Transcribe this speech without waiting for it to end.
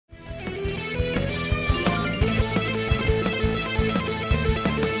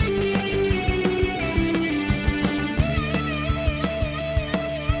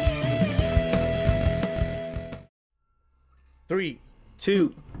3,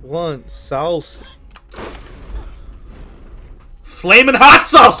 2, 1, salsa. Flaming hot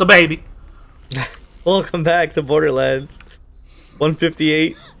salsa, baby! Welcome back to Borderlands.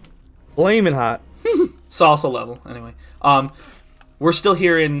 158. Flaming hot. Salsa level, anyway. We're still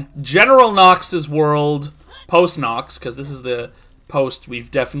here in General Knox's world, post-Knox, because this is the post we've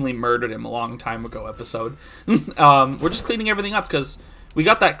definitely murdered him a long time ago episode. We're just cleaning everything up, because we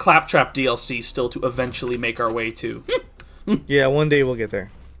got that Claptrap DLC still to eventually make our way to. Yeah, one day we'll get there.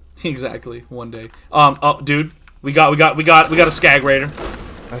 Exactly, one day. Oh, dude, we got a Skag Raider.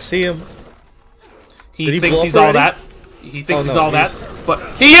 I see him. He thinks he's all that. He thinks he's all that,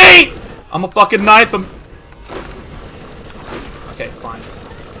 but he ain't! I'm gonna fucking knife him. Okay, fine.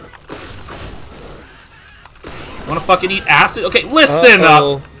 Wanna fucking eat acid? Okay, listen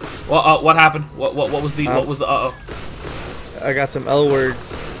up. Well, what happened? What was the uh-oh? I got some L word.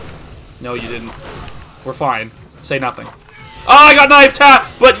 No, you didn't. We're fine. Say nothing. Oh, I got knifed,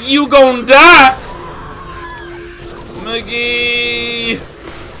 ha! But you gon' die! McGee!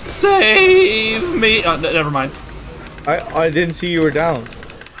 Save me! Never mind. I didn't see you were down.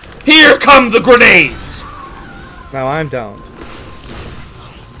 Here come the grenades! Now I'm down.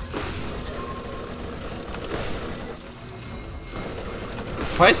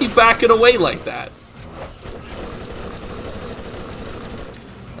 Why is he backing away like that?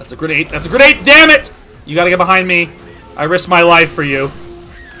 That's a grenade. That's a grenade! Damn it! You gotta get behind me. I risked my life for you.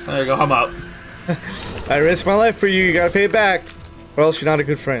 There you go, I'm up. I risked my life for you. You gotta pay it back. Or else you're not a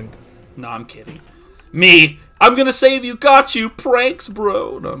good friend. No, I'm kidding. Me. I'm gonna save you. Got you. Pranks,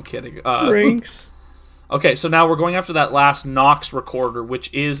 bro. No, I'm kidding. Pranks. Okay, so now we're going after that last Knox recorder,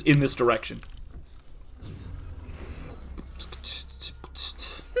 which is in this direction.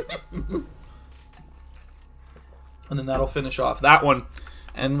 And then that'll finish off that one.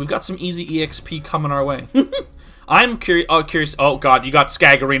 And we've got some easy EXP coming our way. I'm curious. Oh, curious. Oh, God. You got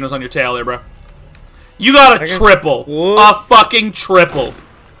Skagarinos on your tail there, bro. You got a triple. Whoa. A fucking triple.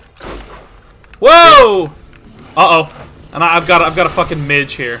 Whoa! Uh-oh. And I've got a fucking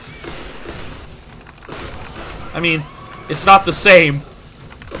midge here. I mean, it's not the same.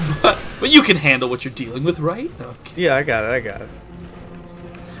 But you can handle what you're dealing with, right? Okay. Yeah, I got it. I got it.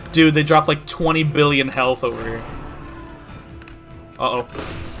 Dude, they dropped like 20 billion health over here. Uh-oh.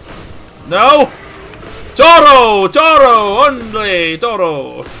 No! Toro! Toro! Only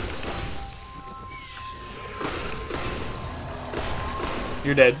Toro!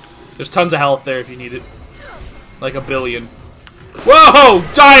 You're dead. There's tons of health there if you need it. Like a billion. Whoa!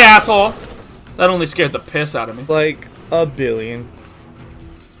 Die, asshole! That only scared the piss out of me. Like a billion.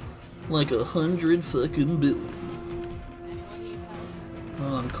 Like 100 fucking billion.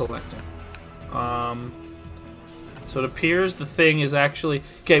 Well, I'm collecting. So it appears the thing is actually...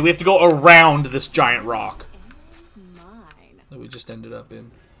 Okay, we have to go around this giant rock. That we just ended up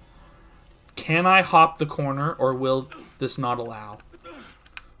in. Can I hop the corner, or will this not allow?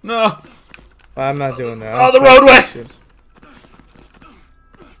 No! I'm not doing that. Oh, the roadway!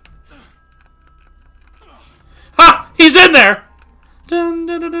 Ha! He's in there! Dun,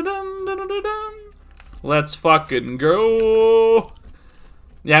 dun, dun, dun, dun, dun, dun, dun. Let's fucking go!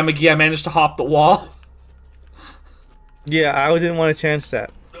 Yeah, McGee, I managed to hop the wall. Yeah, I didn't want to chance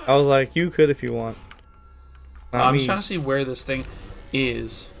that. I was like, you could if you want. I'm just trying to see where this thing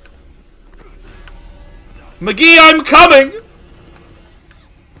is. McGee, I'm coming!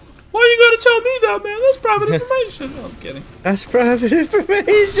 Why are you going to tell me that, man? That's private information. No, I'm kidding. That's private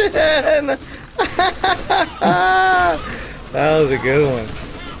information! That was a good one.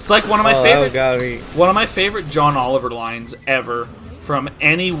 It's like one of my favorite... Got me. One of my favorite John Oliver lines ever from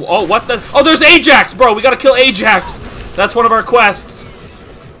any... Oh, what the... Oh, there's Ajax, bro! We gotta kill Ajax! That's one of our quests.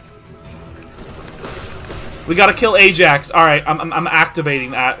 We gotta kill Ajax. Alright, I'm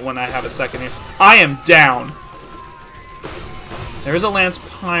activating that when I have a second here. I am down. There is a Lance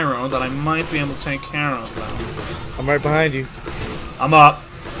Pyro that I might be able to take care of, though. I'm right behind you. I'm up.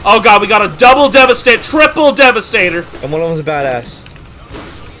 Oh, God, we got a double Devastator, triple Devastator. And one of them's a badass.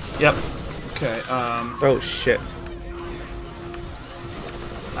 Yep. Okay, Oh, shit.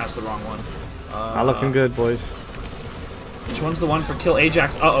 That's the wrong one. Not looking good, boys. Which one's the one for kill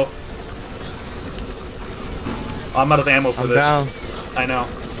Ajax? Uh-oh. I'm out of ammo for this. Down. I know.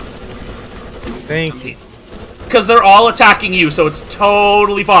 Thank you. Because they're all attacking you, so it's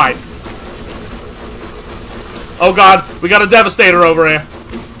totally fine. Oh god, we got a Devastator over here.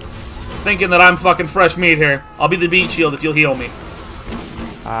 Thinking that I'm fucking fresh meat here. I'll be the beat shield if you'll heal me.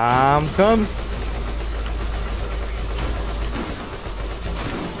 I'm coming.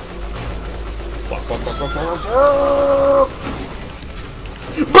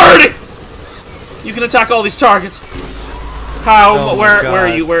 Birdie! You can attack all these targets. How? Oh where are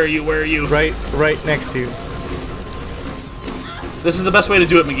you? Where are you? Where are you? Right next to you. This is the best way to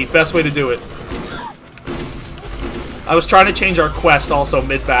do it, McGee. Best way to do it. I was trying to change our quest also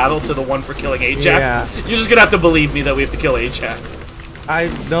mid-battle to the one for killing Ajax. Yeah. You're just gonna have to believe me that we have to kill Ajax.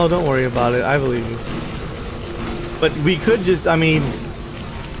 No, don't worry about it. I believe you. But we could just, I mean,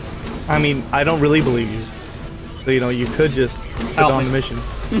 I don't really believe you. So, you know, you could just put on the mission.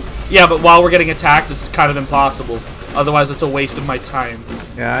 Yeah, but while we're getting attacked, it's kind of impossible. Otherwise, it's a waste of my time.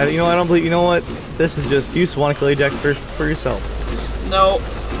 Yeah, you know, I don't believe, you know what? This is just, you just want to kill Ajax for yourself. No,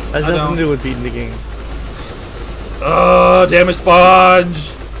 Has nothing to do with beating the game. Damage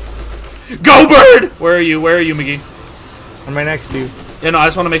sponge! Go bird! Where are you? Where are you, McGee? I'm right next to you. Yeah, no, I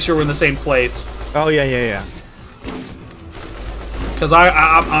just want to make sure we're in the same place. Oh, yeah. Because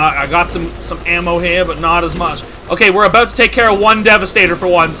I got some ammo here, but not as much. Okay, we're about to take care of one Devastator for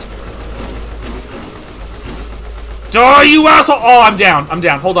once. Die, you asshole! Oh, I'm down.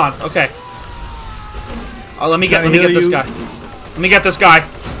 Hold on. Okay. Oh, let me get this guy. Let me get this guy.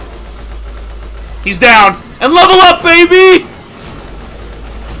 He's down. And level up, baby!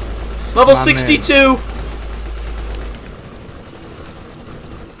 Level 62. Man.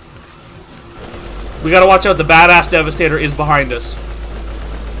 We gotta watch out. The badass Devastator is behind us.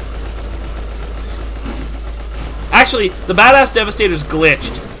 Actually, the badass Devastator's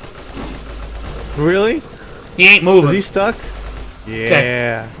glitched. Really? He ain't moving. Is he stuck?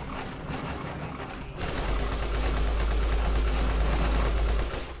 Yeah.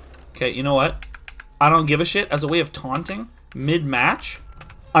 Okay, you know what? I don't give a shit. As a way of taunting, mid-match,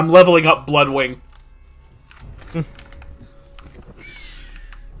 I'm leveling up Bloodwing.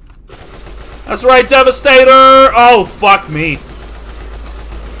 That's right, Devastator! Oh, fuck me.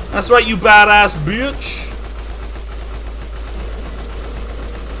 That's right, you badass bitch.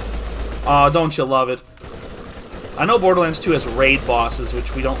 Aw, don't you love it. I know Borderlands 2 has raid bosses,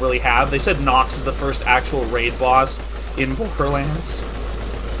 which we don't really have. They said Nox is the first actual raid boss in Borderlands.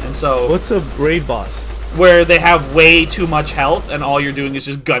 And so... What's a raid boss? Where they have way too much health, and all you're doing is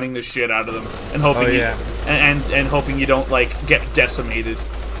just gunning the shit out of them. And hoping and hoping you don't, like, get decimated.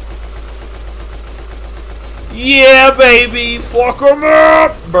 Yeah, baby! Fuck 'em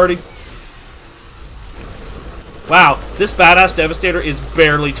up! Birdie. Wow, this badass Devastator is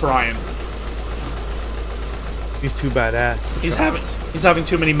barely trying. He's too badass. He's having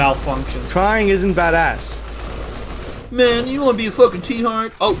too many malfunctions. Trying isn't badass. Man, you want to be a fucking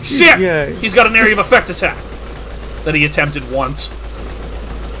T-Heart? Oh, shit! Yeah. He's got an area of effect attack that he attempted once.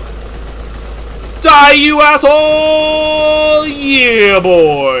 Die, you asshole! Yeah,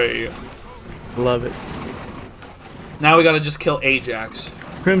 boy! Love it. Now we gotta just kill Ajax.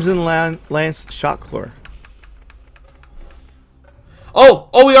 Crimson Lance Shockcore. Oh!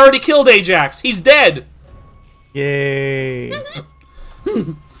 Oh, we already killed Ajax! He's dead! Yay!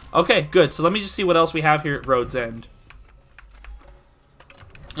 Okay, good. So let me just see what else we have here at Road's End.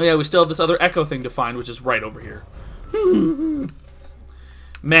 Oh yeah, we still have this other Echo thing to find, which is right over here.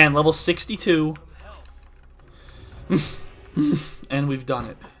 Man, level 62. And we've done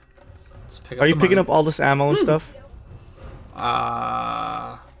it. Let's pick up Are you picking up all this ammo and stuff?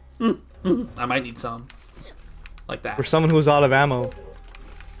 I might need some. Like that. For someone who's out of ammo.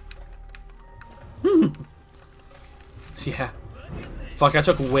 Yeah. Fuck, I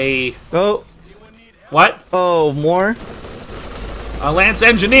took way... Oh. What? Oh, more? A Lance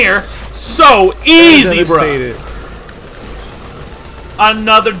Engineer? So easy, bro!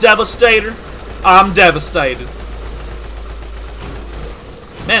 Another Devastator? I'm devastated.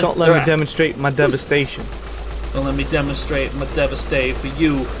 Man, don't let me demonstrate my devastation. Don't let me demonstrate my devastate for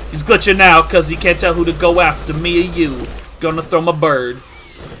you. He's glitching now because he can't tell who to go after, me or you. Gonna throw my bird.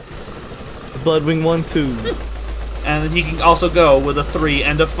 Bloodwing 1-2. And then he can also go with a 3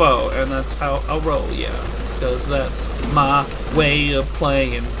 and a foe, and that's how I roll, yeah. Because that's my way of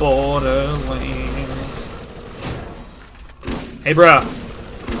playing Borderlands. Hey, bruh.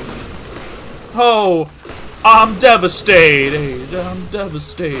 Oh, I'm devastated. I'm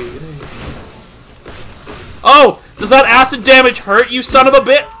devastated. Oh, does that acid damage hurt, you son of a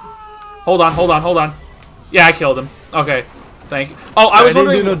bit? Hold on, hold on, hold on. Yeah, I killed him. Okay, thank you. Oh, I was wondering.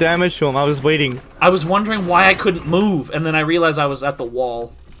 I didn't do no damage to him. I was waiting. I was wondering why I couldn't move, and then I realized I was at the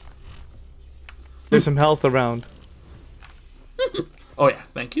wall. There's some health around. Oh yeah,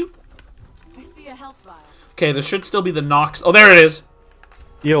 thank you. I see a health vial. Okay, there should still be the Nox. Oh, there it is.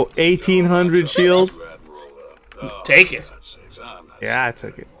 Yo, 1800 shield. Take it. Yeah, I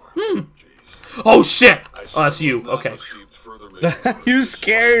took it. Oh shit! Oh, that's you. Okay. You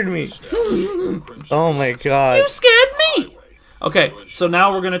scared me. Oh my god. You scared me. Okay, so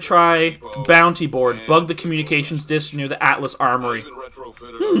now we're gonna try bounty board. Bug the communications disk near the Atlas Armory. Even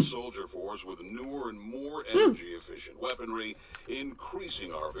retrofitted our soldier force with newer and more energy-efficient weaponry,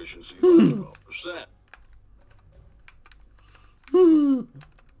 increasing our efficiency by 12%.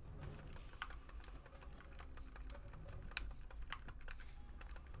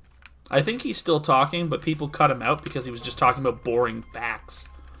 I think he's still talking, but people cut him out because he was just talking about boring facts.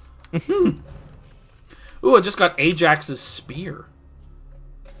 Ooh, I just got Ajax's spear.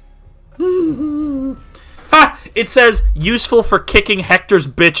 Ha! It says, useful for kicking Hector's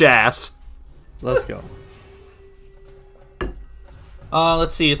bitch ass. Let's go.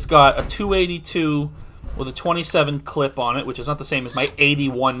 Let's see, it's got a 282 with a 27 clip on it, which is not the same as my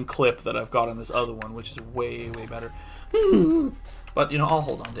 81 clip that I've got on this other one, which is way, way better. But, you know, I'll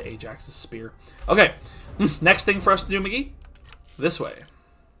hold on to Ajax's spear. Okay, next thing for us to do, McGee? This way.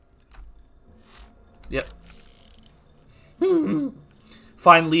 Yep.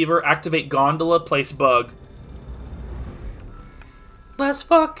 Find lever, activate gondola, place bug. Let's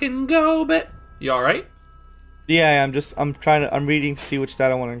fucking go, bit. You alright? Yeah, I'm reading to see which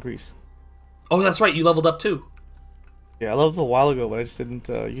stat I want to increase. Oh, that's right, you leveled up too. Yeah, I leveled a while ago, but I just didn't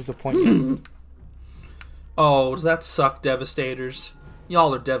use the point yet. Oh, does that suck, Devastators?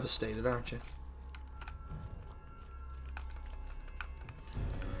 Y'all are devastated, aren't you?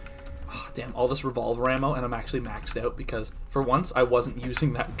 Oh, damn, all this revolver ammo, and I'm actually maxed out because, for once, I wasn't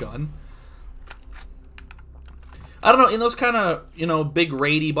using that gun. I don't know, in those kind of, you know, big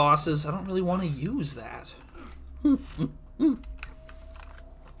raidy bosses, I don't really want to use that.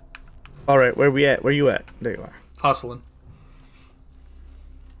 Alright, where we at? Where you at? There you are. Hustling.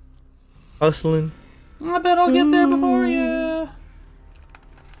 Hustling. I bet I'll get there before you.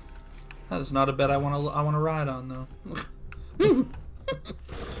 That is not a bet I want to ride on, though.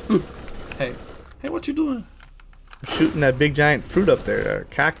 Hey, what you doing? I'm shooting that big giant fruit up there, that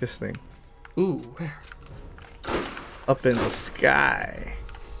cactus thing. Ooh, where? Up in the sky.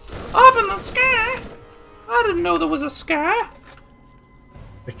 Up in the sky? I didn't know there was a sky.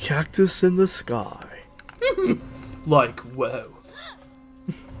 The cactus in the sky. Like, whoa.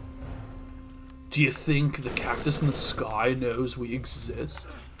 Do you think the cactus in the sky knows we exist?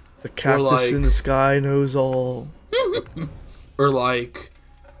 The cactus in the sky knows all. Or like,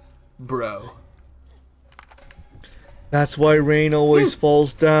 bro. That's why rain always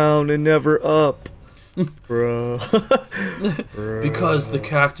falls down and never up. Bro. Because the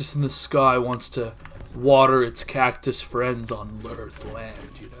cactus in the sky wants to water its cactus friends on Earth land,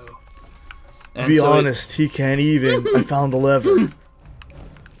 you know. And Be honest, he can't even. I found the lever.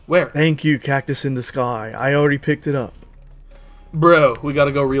 Where? Thank you, cactus in the sky. I already picked it up. Bro, we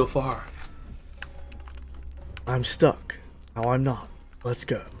gotta go real far. I'm stuck. Now I'm not. Let's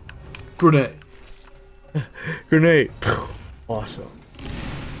go. Grenade. Grenade. Awesome.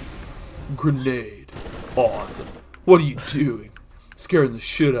 Grenade. Awesome. What are you doing? Scaring the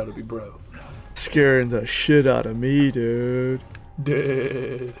shit out of me, bro. Scaring the shit out of me, dude.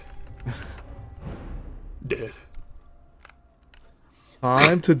 Dead. Dead.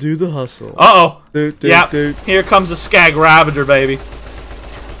 Time to do the hustle. Uh-oh. Yeah. Here comes a Skag Ravager, baby.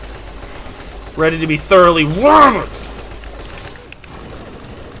 Ready to be thoroughly ravaged.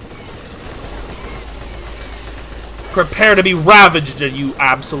 Prepare to be ravaged, you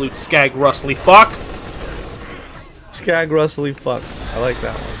absolute Skag Rustly fuck. Skag Rustly fuck. I like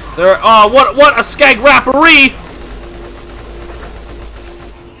that one. There. Oh, what a Skag Rappery!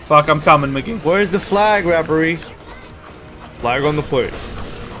 Fuck, I'm coming, McGee. Where's the flag, Rappery? Flag on the plate.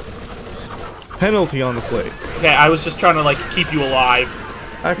 Penalty on the plate. Okay, I was just trying to, like, keep you alive.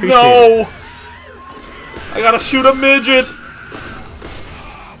 I appreciate it. I gotta shoot a midget!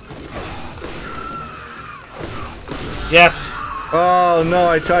 Yes! Oh no,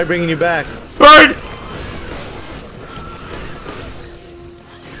 I tried bringing you back. Bird!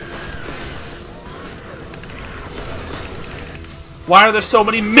 Why are there so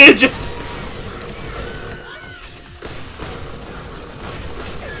many midgets?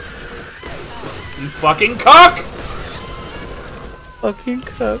 You fucking cuck! Fucking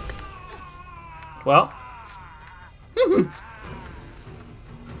cuck. Well.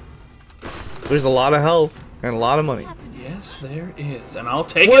 There's a lot of health and a lot of money. Yes, there is. And I'll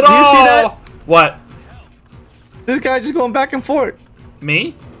take What, it do all! you see that? What? This guy just going back and forth.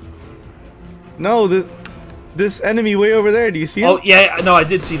 Me? No, this enemy way over there. Do you see him? Oh, yeah, no, I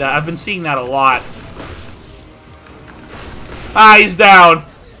did see that. I've been seeing that a lot. Ah, he's down.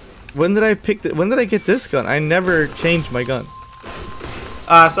 When did I get this gun? I never changed my gun.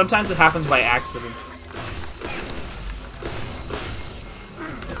 Sometimes it happens by accident.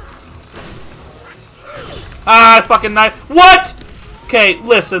 Ah, fucking knife. What? Okay,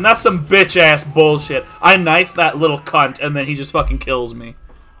 listen, that's some bitch-ass bullshit. I knife that little cunt, and then he just fucking kills me.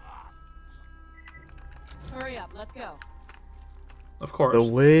 Hurry up, let's go. Of course. The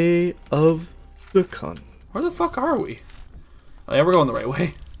way of the cunt. Where the fuck are we? Oh, yeah, we're going the right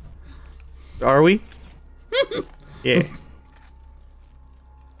way. Are we? Yeah.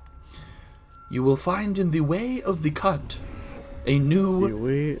 You will find in the way of the cunt The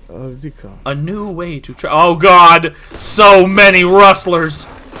way of the cunt. a new way to try. Oh god, so many rustlers.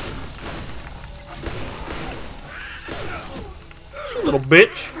 You little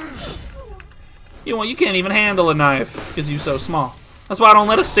bitch. You can't even handle a knife because you're so small. That's why I don't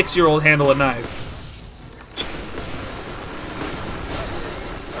let a 6-year-old handle a knife.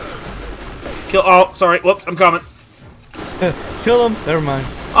 Kill. Oh, sorry. Whoops, I'm coming. Kill him. Never mind.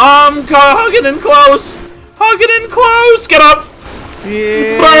 I'm hugging in close. Hugging in close. Get up.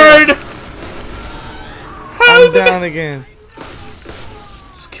 Yeah. Bird. I'm down again.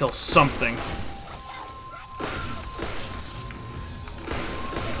 Just kill something.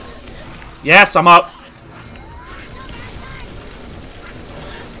 Yes, I'm up.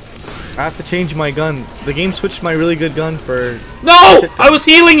 I have to change my gun. The game switched my really good gun for... No! I was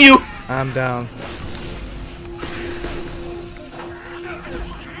healing you! I'm down.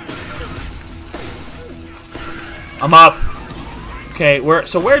 I'm up. Okay, where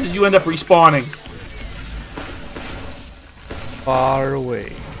did you end up respawning? Far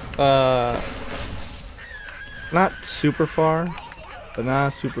away. Not super far, but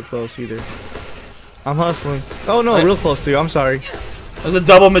not super close either. I'm hustling. Oh no, real close to you. I'm sorry. There's a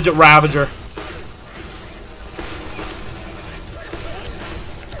double midget Ravager.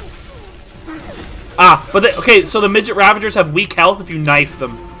 Ah, but okay, so the midget Ravagers have weak health if you knife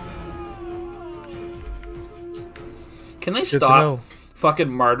them. Can they Good to stop know. fucking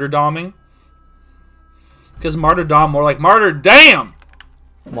martyrdoming? Because martyrdom more like martyrdam!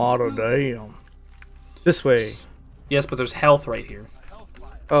 Motto damn. This way. Yes, but there's health right here.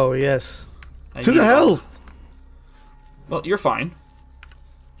 Oh yes. I To need the it. health. Well, You're fine.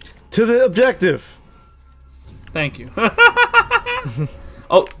 To the objective. Thank you.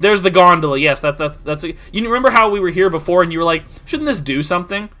 Oh, there's the gondola. Yes, that's a, you remember how we were here before and you were like, shouldn't this do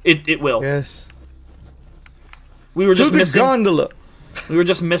something? It will. Yes. We were To just the missing. gondola. We were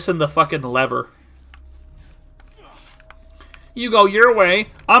just missing the fucking lever. You go your way.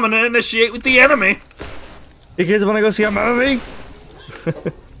 I'm gonna initiate with the enemy. You kids want to go see a movie?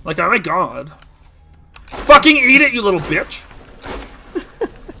 Like, oh my god. Fucking eat it, you little bitch.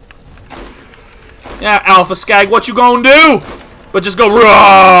 Yeah, Alpha Skag, what you gonna do? But just go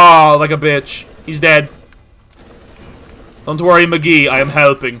raw like a bitch. He's dead. Don't worry, McGee. I am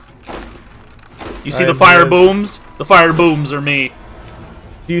helping. You see the fire booms? The fire booms are me.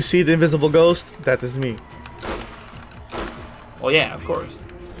 Do you see the invisible ghost? That is me. Well, yeah, of course.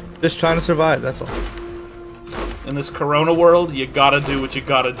 Just trying to survive, that's all. In this Corona world, you gotta do what you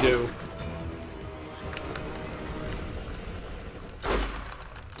gotta do.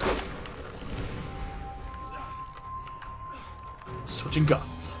 Switching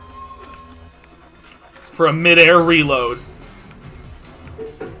guns. For a mid-air reload.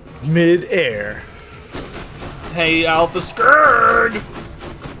 Mid-air. Hey, Alpha Skurg!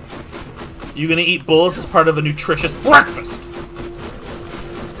 You gonna eat bullets as part of a nutritious breakfast?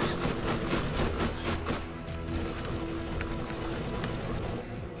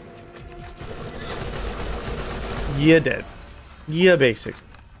 Yeah, dead. Yeah, basic.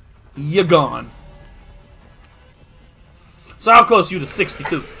 You gone. So how close are you to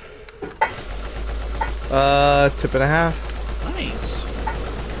 62? Tip and a half. Nice.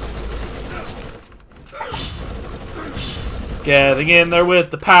 Getting in there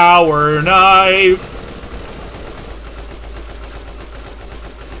with the power knife.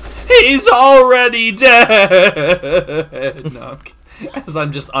 He's already dead. No, as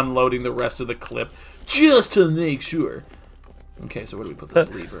I'm just unloading the rest of the clip, just to make sure. Okay, so where do we put this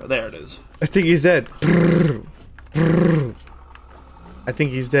lever? There it is. I think he's dead. I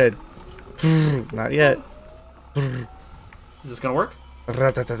think he's dead. Not yet. Is this gonna work?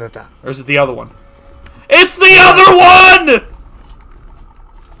 Ra-ta-ta-ta-ta. Or is it the other one? It's the other one!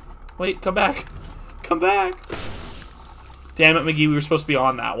 Wait, come back. Come back. Damn it, McGee, we were supposed to be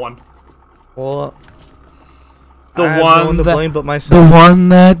on that one. Well, The I have one no one to that, blame but myself. the one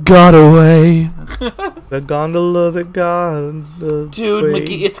that got away. The gondola that got the Dude, way.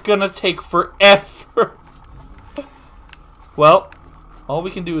 McGee, it's gonna take forever. Well, all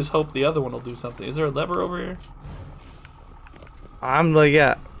we can do is hope the other one will do something. Is there a lever over here? I'm like,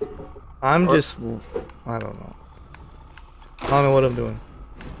 yeah. I'm just, I don't know. I don't know what I'm doing.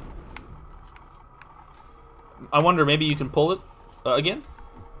 I wonder, maybe you can pull it again?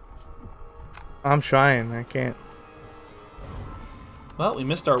 I'm trying. I can't. Well, we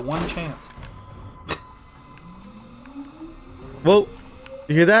missed our one chance. Whoa.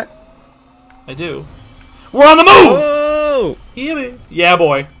 You hear that? I do. We're on the move! Whoa! Yeah,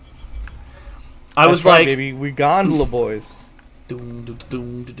 boy. I was right, like... baby. We gondola boys. I like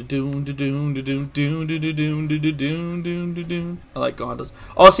gondolas.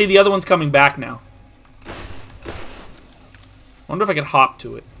 Oh, see, the other one's coming back now. Wonder if I could hop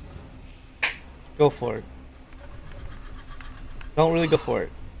to it. Go for it. Don't really go for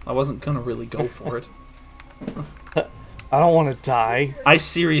it. I wasn't gonna really go for it. I don't want to die. I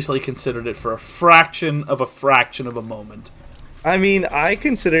seriously considered it for a fraction of a moment. I mean, I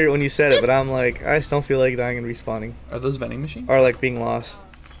considered it when you said it, but I'm like, I just don't feel like dying and respawning. Are those vending machines? Or like being lost.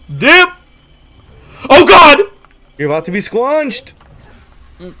 Dip! Oh god! You're about to be squanched!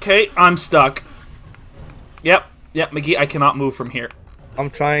 Okay, I'm stuck. Yep, McGee, I cannot move from here. I'm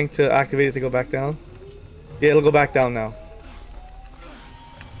trying to activate it to go back down. Yeah, it'll go back down now.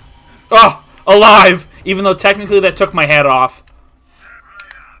 Oh! Alive! Even though technically that took my head off.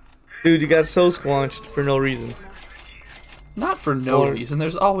 Dude, you got so squanched for no reason. Not for no reason.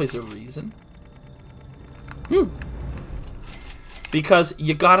 There's always a reason. Because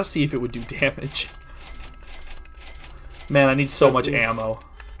you gotta see if it would do damage. Man, I need so much ammo.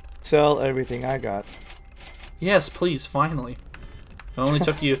 Sell everything I got. Yes, please, finally. It only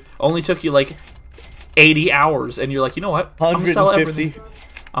took you like 80 hours, and you're like, you know what? I'm gonna sell everything.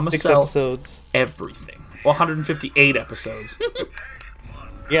 I'm gonna sell everything. Well, 158 episodes.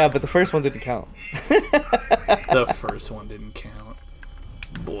 Yeah, but the first one didn't count. The first one didn't count.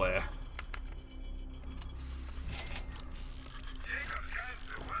 Boy.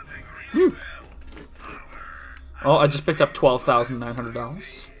 Oh, I just picked up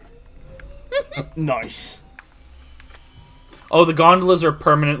 $12,900. Nice. Oh, the gondolas are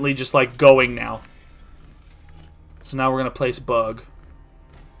permanently just like going now. So now we're gonna place bug.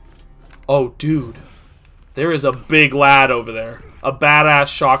 Oh, dude. There is a big lad over there. A badass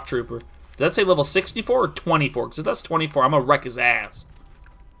shock trooper. Did that say level 64 or 24? Because if that's 24, I'm gonna wreck his ass.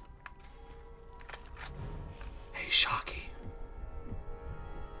 Hey, Shocky.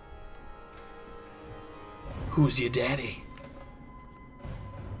 Who's your daddy?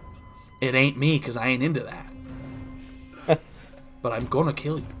 It ain't me, because I ain't into that. But I'm gonna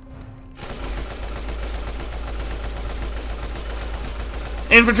kill you.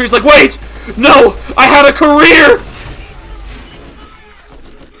 Infantry's like, wait! No! I had a career!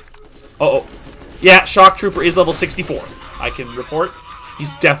 Uh-oh. Yeah, Shock Trooper is level 64. I can report.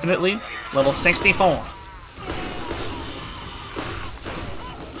 He's definitely level 64.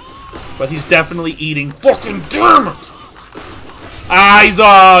 But he's definitely eating fucking damage! Ah, he's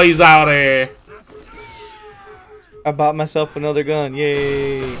out here. I bought myself another gun.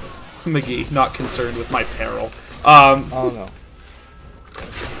 Yay. McGee, not concerned with my peril. Oh no.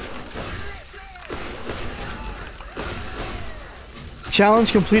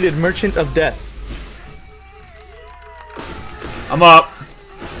 Challenge completed, Merchant of Death. I'm up.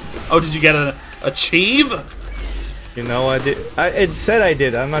 Oh, did you get an achieve? You know, I did. It said I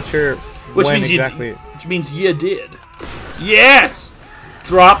did. I'm not sure Which when means exactly. Which means you did. Yes!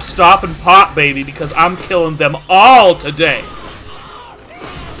 Drop, stop, and pop, baby, because I'm killing them all today.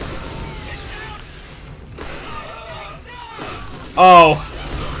 Oh,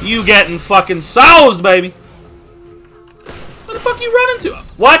 you getting fucking soused, baby. Where the fuck you run into?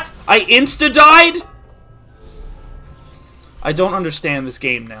 What? I insta-died? I don't understand this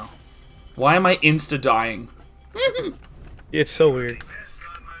game now. Why am I insta-dying? It's so weird.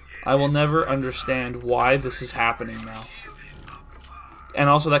 I will never understand why this is happening now. And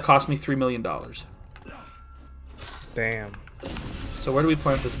also, that cost me $3 million. Damn. So where do we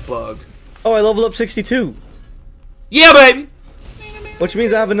plant this bug? Oh, I leveled up 62. Yeah, baby! Which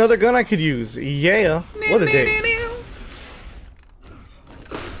means I have another gun I could use. Yeah. What a day.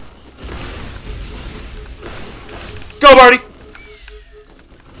 Go, Barty!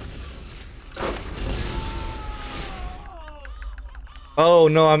 Oh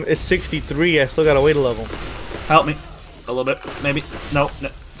no, it's 63. I still gotta wait a level. Help me. A little bit, maybe. No,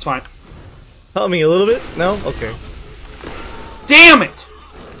 it's fine. Help me a little bit? No? Okay. Damn it!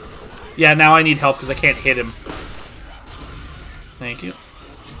 Yeah, now I need help because I can't hit him. Thank you.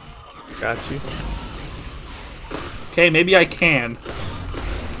 Got you. Okay, maybe I can.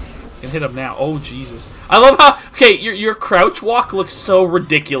 I can hit him now. Oh, Jesus. I love how... Okay, your crouch walk looks so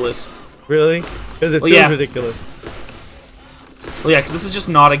ridiculous. Really? Because it feels ridiculous. Well, yeah, because this is just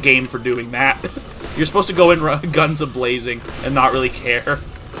not a game for doing that. You're supposed to go in guns a-blazing and not really care.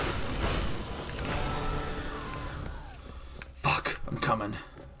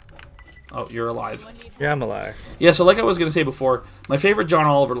 Oh, you're alive. Yeah, I'm alive. Yeah, so like I was gonna say before, my favorite John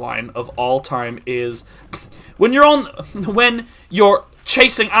Oliver line of all time is when you're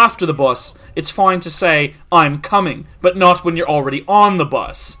chasing after the bus, it's fine to say I'm coming, but not when you're already on the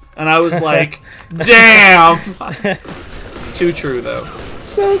bus. And I was like, damn. Too true though.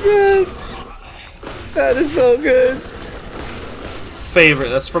 So good. That is so good. Favorite.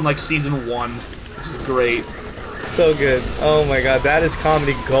 That's from like season 1, which is great. So good. Oh my god, that is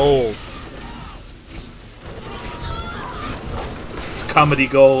comedy gold. It's comedy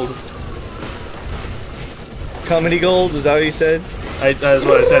gold. Comedy gold? Is that what you said? That's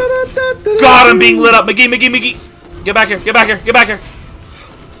what I said. God, I'm being lit up. McGee. Get back here. Get back here. Get back here.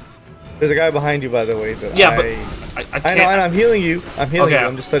 There's a guy behind you, by the way. Yeah, but I can't. I know, and I'm healing you. I'm healing Okay. you.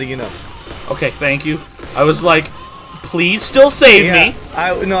 I'm just letting you know. Okay, thank you. I was like, please still save me.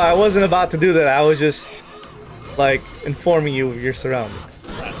 No, I wasn't about to do that. I was just, like, informing you of your surroundings.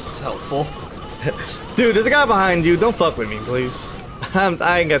 That's helpful. Dude, there's a guy behind you. Don't fuck with me, please.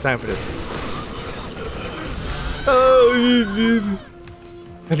 I ain't got time for this. Oh,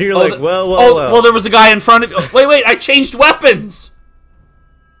 and you're like, well. There was a guy in front of you. Wait, I changed weapons.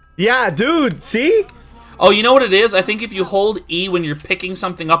 Yeah, dude, see? Oh, you know what it is? I think if you hold E when you're picking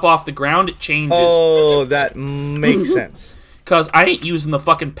something up off the ground, it changes. Oh, that makes sense. Because I ain't using the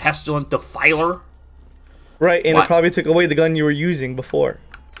fucking Pestilent Defiler. Right, and it probably took away the gun you were using before.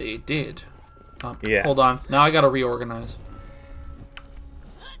 It did. Yeah. Hold on. Now I gotta reorganize.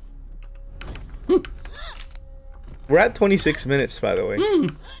 We're at 26 minutes, by the way.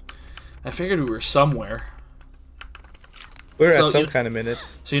 I figured we were somewhere. We're at some kind of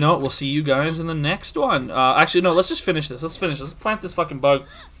minutes. So you know what? We'll see you guys in the next one. Actually, no. Let's just finish this. Let's plant this fucking bug,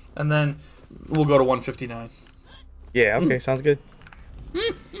 and then we'll go to 159. Yeah. Okay. Sounds good.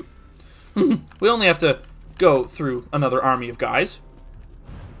 We only have to go through another army of guys.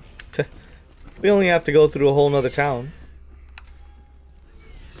 We only have to go through a whole nother town.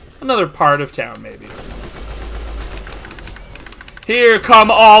 Another part of town, maybe. Here come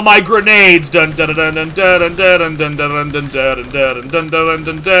all my grenades. Dun dun dun dun dun dun dun dun dun dun dun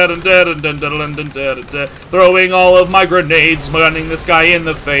dun dun. Throwing all of my grenades, gunning this guy in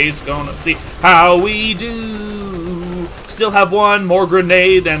the face. Gonna see how we do. Still have one more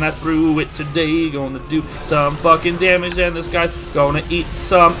grenade, and I threw it today. Gonna do some fucking damage, and this guy's gonna eat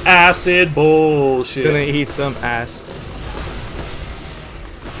some acid bullshit. Gonna eat some ass.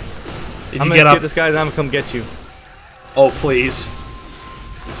 Did I'm you gonna get get this guy, and I'm gonna come get you. Oh, please.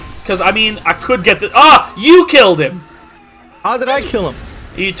 Because, I mean, I could get the... Ah! You killed him! How did I kill him?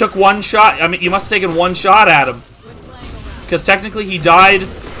 You took one shot. I mean, you must have taken one shot at him. Because technically he died,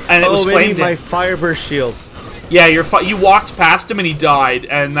 and it was flamed. My fireburst shield. Yeah, you walked past him and he died,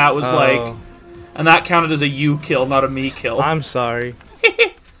 and that was like... And that counted as a you kill, not a me kill. I'm sorry.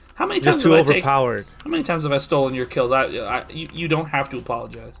 How many times Just too overpowered. How many times have I stolen your kills? You don't have to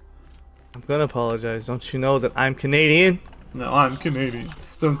apologize. I'm gonna apologize. Don't you know that I'm Canadian? No, I'm Canadian.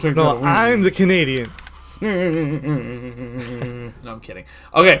 Don't take No, that. I'm the Canadian. No, I'm kidding.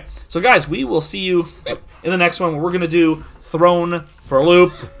 Okay, so guys, we will see you in the next one where we're gonna do Thrown for a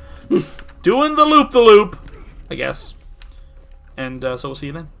Loop. Doing the loop, I guess. And so we'll see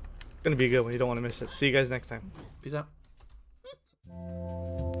you then. It's gonna be a good one. You don't want to miss it. See you guys next time. Peace out.